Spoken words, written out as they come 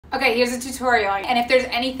Okay, here's a tutorial. And if there's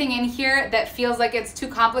anything in here that feels like it's too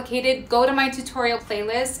complicated, go to my tutorial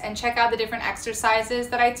playlist and check out the different exercises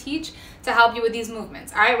that I teach to help you with these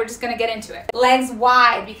movements. All right, we're just gonna get into it. Legs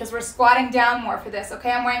wide, because we're squatting down more for this,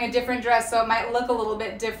 okay? I'm wearing a different dress, so it might look a little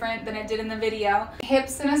bit different than it did in the video.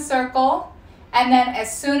 Hips in a circle, and then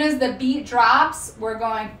as soon as the beat drops, we're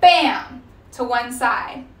going bam to one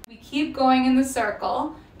side. We keep going in the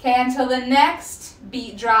circle, okay, until the next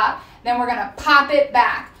beat drop, then we're gonna pop it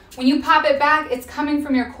back. When you pop it back, it's coming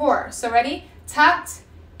from your core. So ready? Tucked,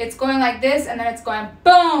 it's going like this, and then it's going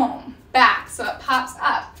boom, back. So it pops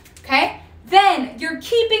up, okay? Then you're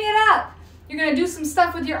keeping it up. You're gonna do some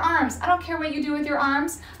stuff with your arms. I don't care what you do with your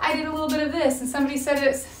arms. I did a little bit of this, and somebody said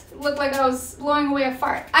it looked like I was blowing away a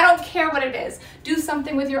fart. I don't care what it is. Do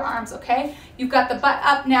something with your arms, okay? You've got the butt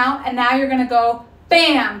up now, and now you're gonna go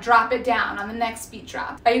bam, drop it down on the next beat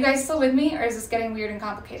drop. Are you guys still with me, or is this getting weird and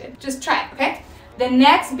complicated? Just try it, okay? The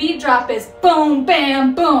next beat drop is boom,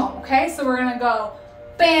 bam, boom, okay? So we're gonna go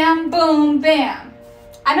bam, boom, bam.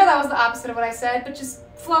 I know that was the opposite of what I said, but just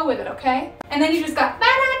flow with it, okay? And then you just got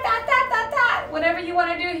da-da-da-da-da-da. Whatever you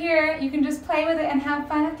wanna do here, you can just play with it and have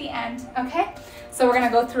fun at the end, okay? So we're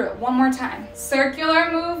gonna go through it one more time.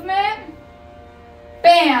 Circular movement,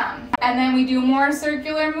 bam. And then we do more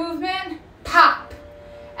circular movement, pop.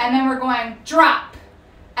 And then we're going drop.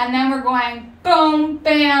 And then we're going boom,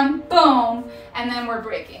 bam, boom, and then we're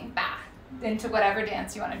breaking back into whatever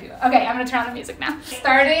dance you want to do. Okay, I'm going to turn on the music now.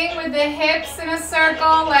 Starting with the hips in a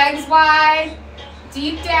circle, legs wide,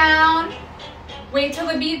 deep down. Wait till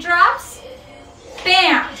the beat drops.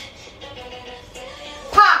 Bam.